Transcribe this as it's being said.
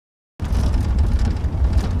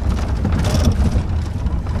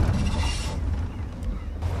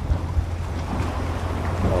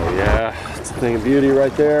Thing of beauty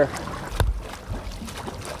right there.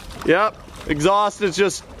 Yep, exhaust is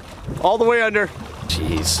just all the way under.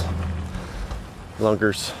 Jeez.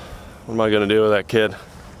 Lunkers. What am I gonna do with that kid?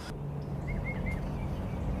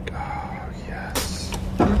 Oh, yes.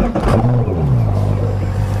 Turn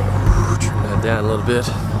that down a little bit.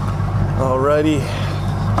 Alrighty.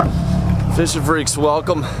 Fishing freaks,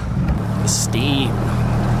 welcome. The steam,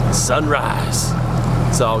 the sunrise.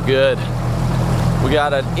 It's all good. We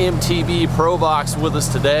got an MTB Pro Box with us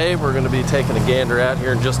today. We're gonna be taking a gander out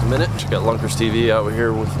here in just a minute. Got Lunkers TV out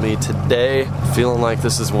here with me today. Feeling like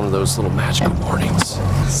this is one of those little magical mornings.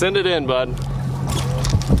 Send it in, bud.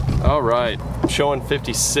 All right, I'm showing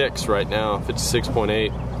 56 right now,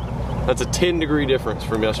 56.8. That's a 10-degree difference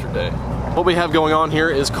from yesterday. What we have going on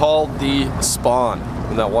here is called the spawn.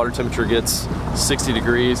 When that water temperature gets 60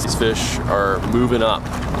 degrees, these fish are moving up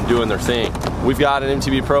and doing their thing. We've got an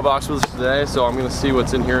MTB Pro Box with us today, so I'm gonna see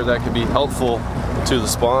what's in here that could be helpful to the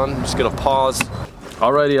spawn. I'm just gonna pause.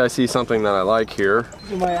 Alrighty, I see something that I like here.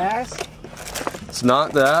 My ass? It's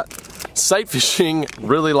not that. Sight fishing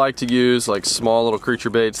really like to use like small little creature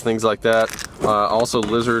baits, things like that. Also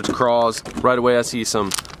lizards, craws. Right away I see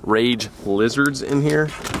some rage lizards in here.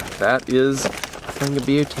 That is thing of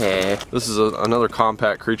beauty. This is another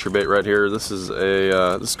compact creature bait right here. This is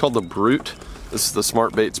a this is called the Brute. This is the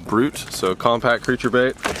Smart Baits Brute. So compact creature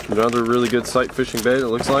bait. Another really good sight fishing bait, it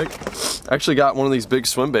looks like. I actually got one of these big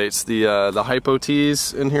swim baits, the Hypo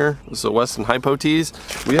Tees in here. This is a Weston Hypo Tees.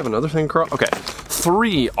 We have another thing. Okay,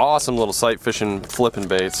 3 awesome little sight fishing flipping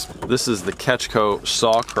baits. This is the Ketchco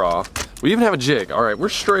Saw Craw. We even have a jig. All right, we're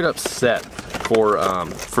straight up set for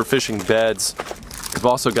fishing beds. We've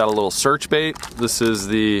also got a little search bait. This is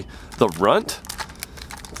the Runt.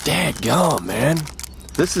 Dadgum, man.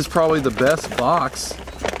 This is probably the best box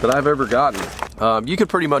that I've ever gotten. You could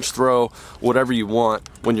pretty much throw whatever you want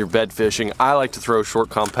when you're bed fishing. I like to throw short,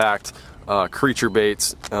 compact creature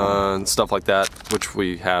baits and stuff like that, which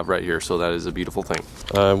we have right here, so that is a beautiful thing.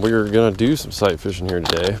 We're gonna do some sight fishing here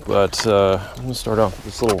today, but I'm gonna start off with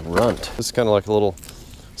this little Runt. This is kind of like a little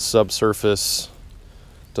subsurface,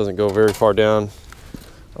 doesn't go very far down.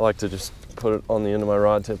 I like to just put it on the end of my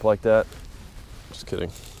rod tip like that. Just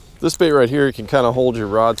kidding. This bait right here, you can kind of hold your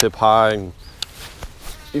rod tip high and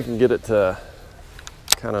you can get it to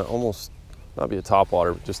kind of almost not be a top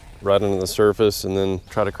water, but just right under the surface, and then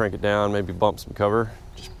try to crank it down, maybe bump some cover.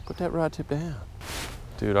 Just put that rod tip down.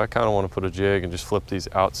 Dude, I kind of want to put a jig and just flip these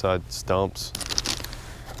outside stumps.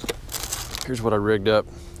 Here's what I rigged up.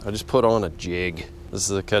 I just put on a jig. This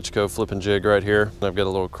is a Ketchco flipping jig right here. I've got a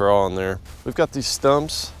little craw on there. We've got these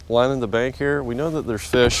stumps lining the bank here. We know that there's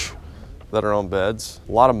fish that are on beds.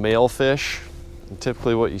 A lot of male fish. And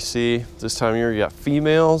typically what you see this time of year, you got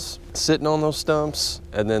females sitting on those stumps,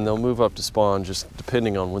 and then they'll move up to spawn just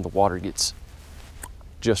depending on when the water gets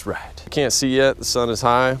just right. You can't see yet, the sun is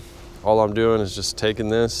high. All I'm doing is just taking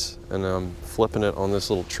this and I'm flipping it on this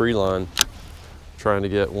little tree line, trying to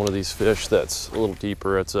get one of these fish that's a little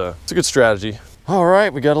deeper. It's a good strategy. All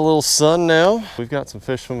right, we got a little sun now. We've got some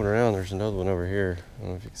fish swimming around. There's another one over here. I don't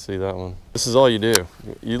know if you can see that one. This is all you do.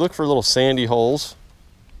 You look for little sandy holes.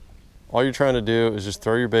 All you're trying to do is just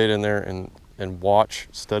throw your bait in there and watch,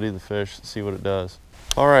 study the fish, see what it does.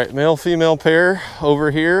 All right, male-female pair over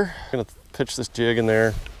here. I'm gonna pitch this jig in there.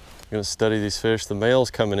 I'm gonna study these fish. The male's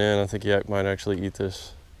coming in. I think he might actually eat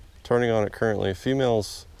this. Turning on it currently.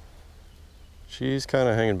 Female's, she's kind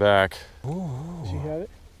of hanging back. Ooh. Does she have it?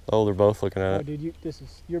 Oh, they're both looking at it. Dude,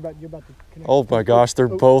 you're about to connect. Oh my gosh, they're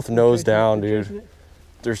both nose down, dude.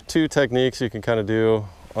 There's 2 techniques you can kind of do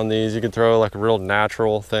on these. You can throw like a real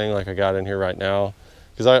natural thing like I got in here right now,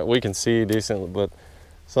 because we can see decently, but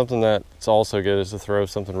something that's also good is to throw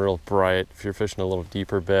something real bright if you're fishing a little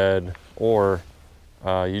deeper bed, or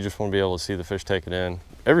you just want to be able to see the fish take it in.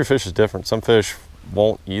 Every fish is different. Some fish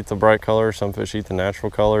won't eat the bright colors, some fish eat the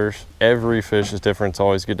natural colors. Every fish is different. It's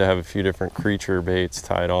always good to have a few different creature baits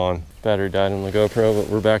tied on. Battery died on the GoPro, but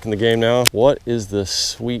we're back in the game now. What is the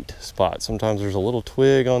sweet spot? Sometimes there's a little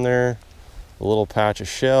twig on there, a little patch of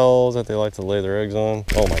shells that they like to lay their eggs on.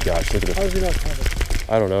 Oh my gosh, look at How does he this. not have it?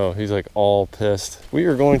 I don't know, he's like all pissed. We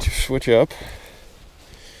are going to switch up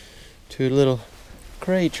to a little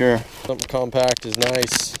creature. Something compact is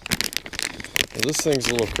nice. Well, this thing's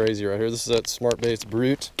a little crazy right here. This is that Smart Baits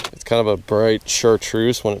Brute. It's kind of a bright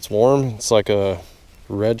chartreuse when it's warm. It's like a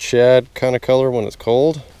red shad kind of color when it's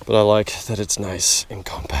cold, but I like that it's nice and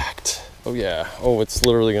compact. Oh yeah. Oh, it's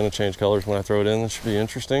literally going to change colors when I throw it in. That should be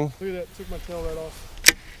interesting. Look at that, took my tail right off.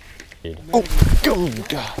 Oh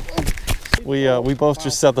God. We both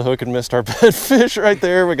just set the hook and missed our bed fish right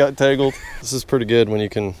there. We got tangled. This is pretty good when you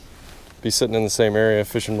can be sitting in the same area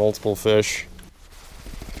fishing multiple fish.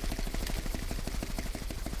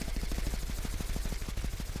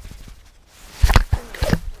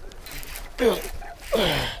 There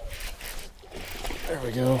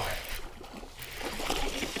we go.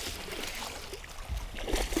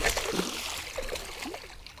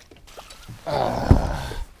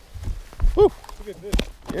 Woo.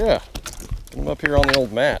 Yeah. Get him up here on the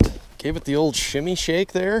old mat. Gave it the old shimmy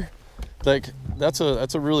shake there. Like that's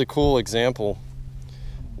a really cool example.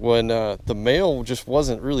 When the male just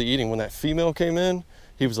wasn't really eating, when that female came in,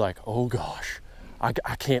 he was like, oh gosh, I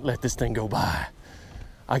can't let this thing go by.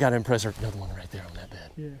 I got to impress her. Another one right there on that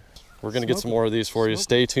bed. Yeah. We're going to get some more of these for you.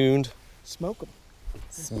 Stay tuned. Smoke them.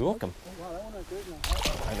 Smoke them. Oh, wow, that one right there's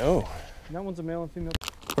not. I know. And that one's a male and female.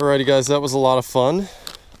 Alrighty guys, that was a lot of fun.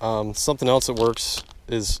 Something else that works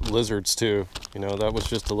is lizards too. You know, that was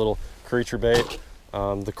just a little creature bait.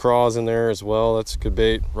 The craw's in there as well. That's a good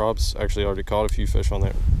bait. Rob's actually already caught a few fish on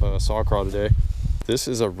that saw craw today. This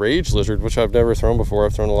is a rage lizard, which I've never thrown before.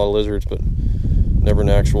 I've thrown a lot of lizards, but never an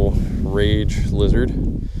actual rage lizard.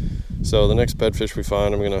 So the next bedfish we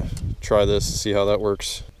find, I'm gonna try this and see how that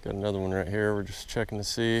works. Got another one right here. We're just checking to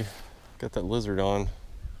see. Got that lizard on.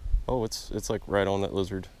 Oh, it's like right on that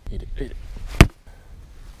lizard. Eat it, eat it.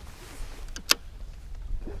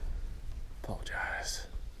 Apologize.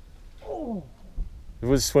 Oh. It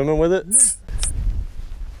was swimming with it? Yeah.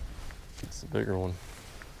 It's a bigger one.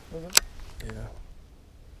 Was it? Yeah.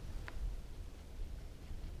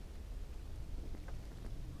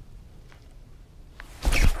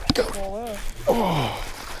 Go. Oh,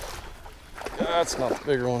 that's not the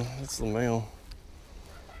bigger one. That's the male.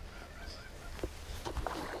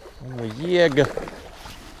 Oh, yeah. There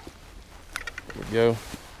we go.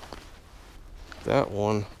 That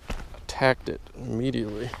one attacked it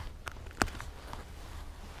immediately.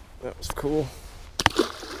 That was cool.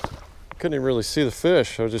 Couldn't even really see the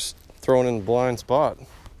fish. I was just throwing in a blind spot.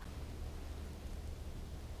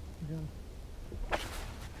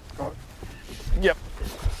 Oh, yep.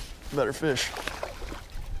 Better fish.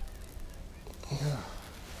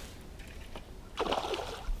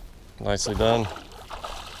 Nicely done.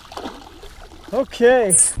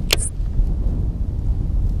 Okay.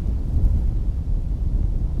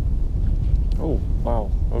 Oh, wow.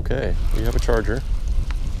 Okay. We have a charger.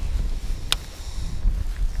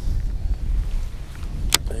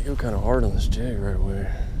 They go kind of hard on this jig right away.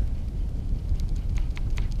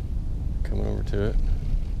 Coming over to it.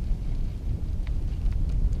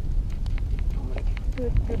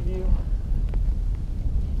 Good view.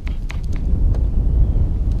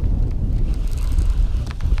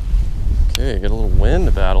 Okay, got a little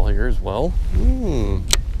wind battle here as well.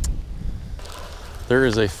 There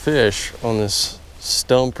is a fish on this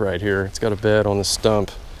stump right here. It's got a bed on the stump.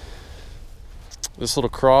 This little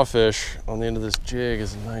crawfish on the end of this jig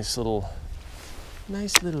is a nice little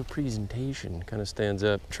presentation. Kind of stands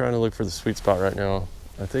up. I'm trying to look for the sweet spot right now.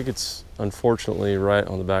 I think it's unfortunately right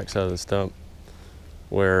on the back side of the stump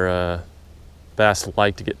where bass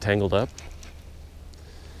like to get tangled up.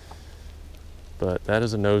 But that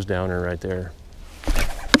is a nose downer right there.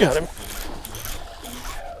 Got him.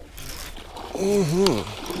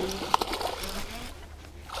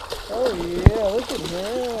 Oh yeah, look at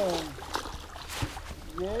him.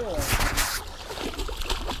 Yeah.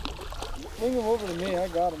 Bring him over to me. I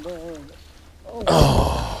got him. Don't worry.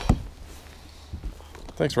 Oh.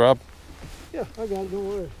 Thanks, Rob. Yeah, I got it. Don't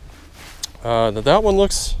worry. That one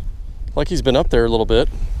looks like he's been up there a little bit.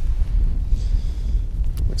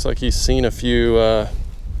 Looks like he's seen a few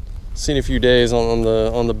days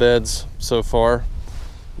on the beds so far.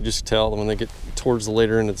 You just tell when they get towards the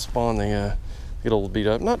later end of the spawn, they get a little beat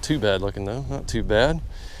up. Not too bad looking though. Not too bad.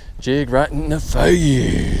 Jig right in the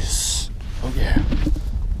face. Oh yeah.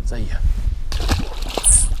 See ya.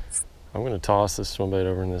 I'm gonna toss this swim bait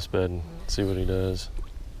over in this bed and see what he does.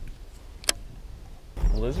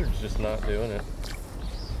 The lizard's just not doing it.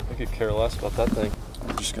 I could care less about that thing.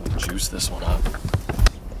 I'm just gonna juice this one up.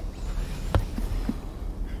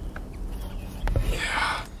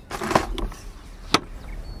 Yeah.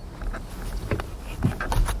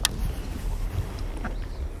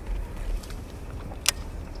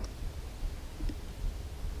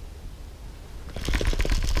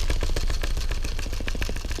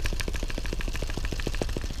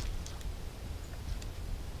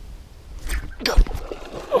 Go.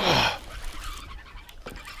 Oh.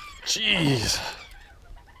 Jeez.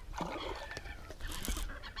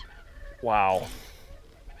 Wow.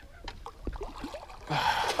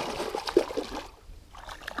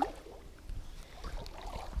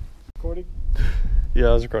 Recording? Yeah,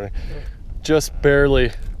 I was recording. Just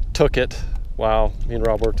barely took it. Wow, me and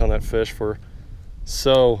Rob worked on that fish for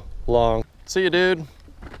so long. See you, dude.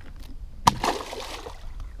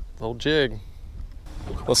 The old jig.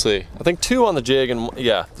 let's see, I think 2 on the jig, and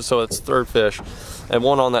yeah, so it's 3rd fish, and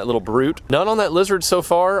 1 on that little brute. None on that lizard so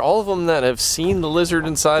far. All of them that have seen the lizard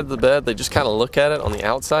inside the bed, they just kind of look at it on the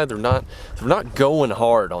outside. They're not going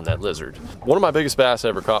hard on that lizard. One of my biggest bass I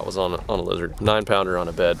ever caught was on a lizard, 9-pounder on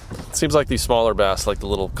a bed. It seems like these smaller bass, like the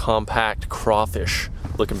little compact crawfish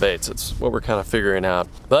looking baits. It's what we're kind of figuring out.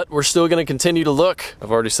 But we're still gonna continue to look.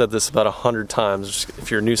 I've already said this about 100 times.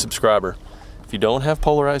 If you're a new subscriber, if you don't have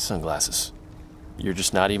polarized sunglasses, you're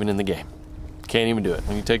just not even in the game. Can't even do it.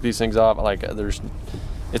 When you take these things off, like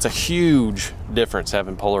it's a huge difference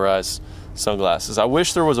having polarized sunglasses. I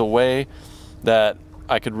wish there was a way that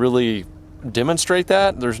I could really demonstrate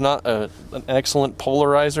that. There's not an excellent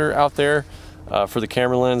polarizer out there for the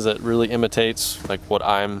camera lens that really imitates like what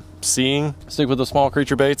I'm seeing. Stick with the small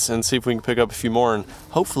creature baits and see if we can pick up a few more and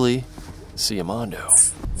hopefully see a mondo.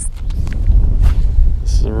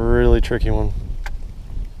 This is a really tricky one.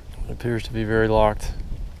 It appears to be very locked.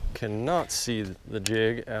 Cannot see the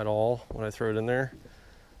jig at all when I throw it in there.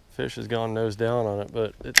 Fish has gone nose down on it,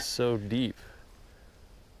 but it's so deep.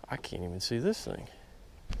 I can't even see this thing.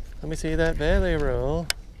 Let me see that belly roll.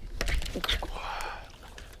 Is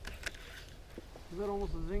that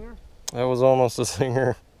almost a zinger? That was almost a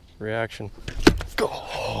zinger reaction.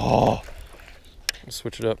 Oh.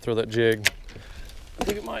 Switch it up, throw that jig. I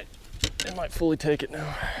think it might fully take it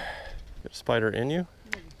now. Got a spider in you?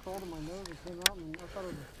 I just crawled in my nose and came out and I thought it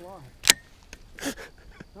was a fly.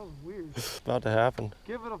 That was weird. It's about to happen.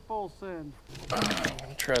 Give it a full send. I'm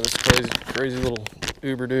gonna try this crazy little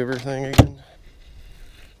uber duber thing again.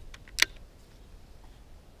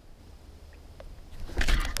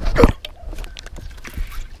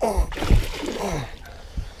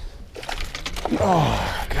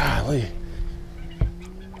 Oh, golly.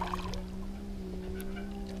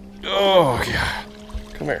 Oh, God.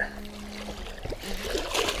 Come here.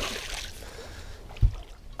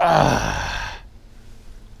 Ah.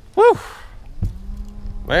 Woo.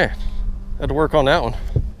 Man, had to work on that one.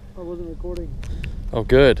 I wasn't recording. Oh,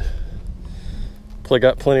 good.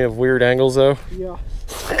 Got plenty of weird angles, though. Yeah.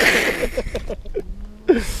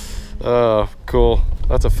 Oh, cool.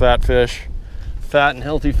 That's a fat fish. Fat and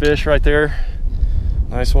healthy fish right there.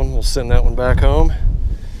 Nice one. We'll send that one back home.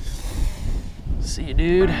 See you,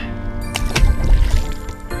 dude.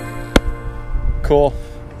 Cool.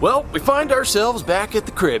 Well, we find ourselves back at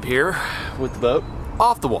the crib here with the boat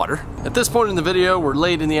off the water. At this point in the video, we're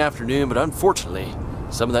late in the afternoon, but unfortunately,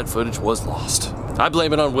 some of that footage was lost. I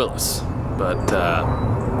blame it on Willis, but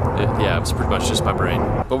yeah, it was pretty much just my brain.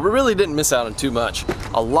 But we really didn't miss out on too much.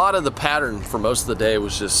 A lot of the pattern for most of the day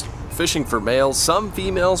was just fishing for males. Some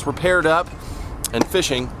females were paired up and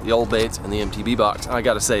fishing the old baits in the MTB box. I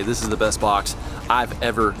gotta say, this is the best box I've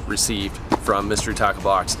ever received from Mystery Tackle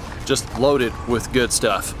Box. Just loaded with good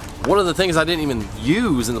stuff. One of the things I didn't even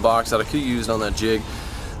use in the box that I could use on that jig,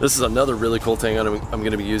 this is another really cool thing I'm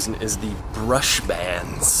gonna be using, is the brush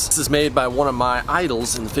bands. This is made by one of my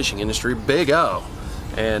idols in the fishing industry, Big O.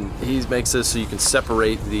 And he makes this so you can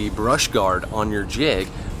separate the brush guard on your jig,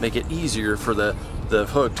 make it easier for the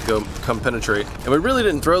hook to come penetrate. And we really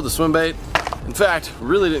didn't throw the swim bait. In fact, we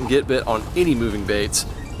really didn't get bit on any moving baits.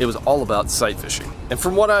 It was all about sight fishing. And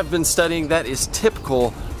from what I've been studying, that is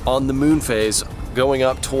typical on the moon phase, going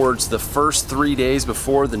up towards the first 3 days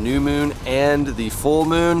before the new moon and the full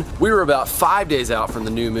moon. We were about 5 days out from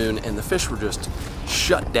the new moon and the fish were just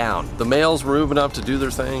shut down. The males were moving up to do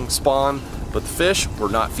their thing, spawn, but the fish were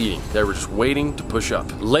not feeding. They were just waiting to push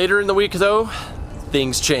up. Later in the week though,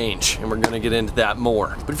 things change, and we're gonna get into that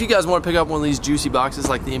more. But if you guys wanna pick up one of these juicy boxes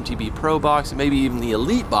like the MTB Pro box, and maybe even the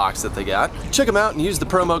Elite box that they got, check them out and use the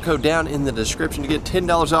promo code down in the description to get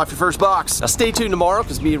 $10 off your first box. Now stay tuned tomorrow,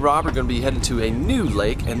 because me and Rob are gonna be heading to a new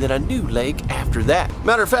lake, and then a new lake after that.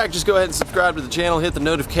 Matter of fact, just go ahead and subscribe to the channel, hit the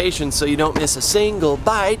notifications so you don't miss a single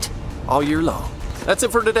bite all year long. That's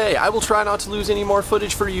it for today. I will try not to lose any more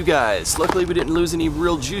footage for you guys. Luckily, we didn't lose any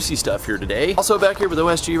real juicy stuff here today. Also, back here with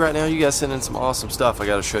OSG right now, you guys send in some awesome stuff I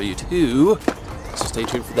gotta show you too. So stay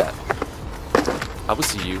tuned for that. I will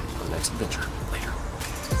see you on the next adventure.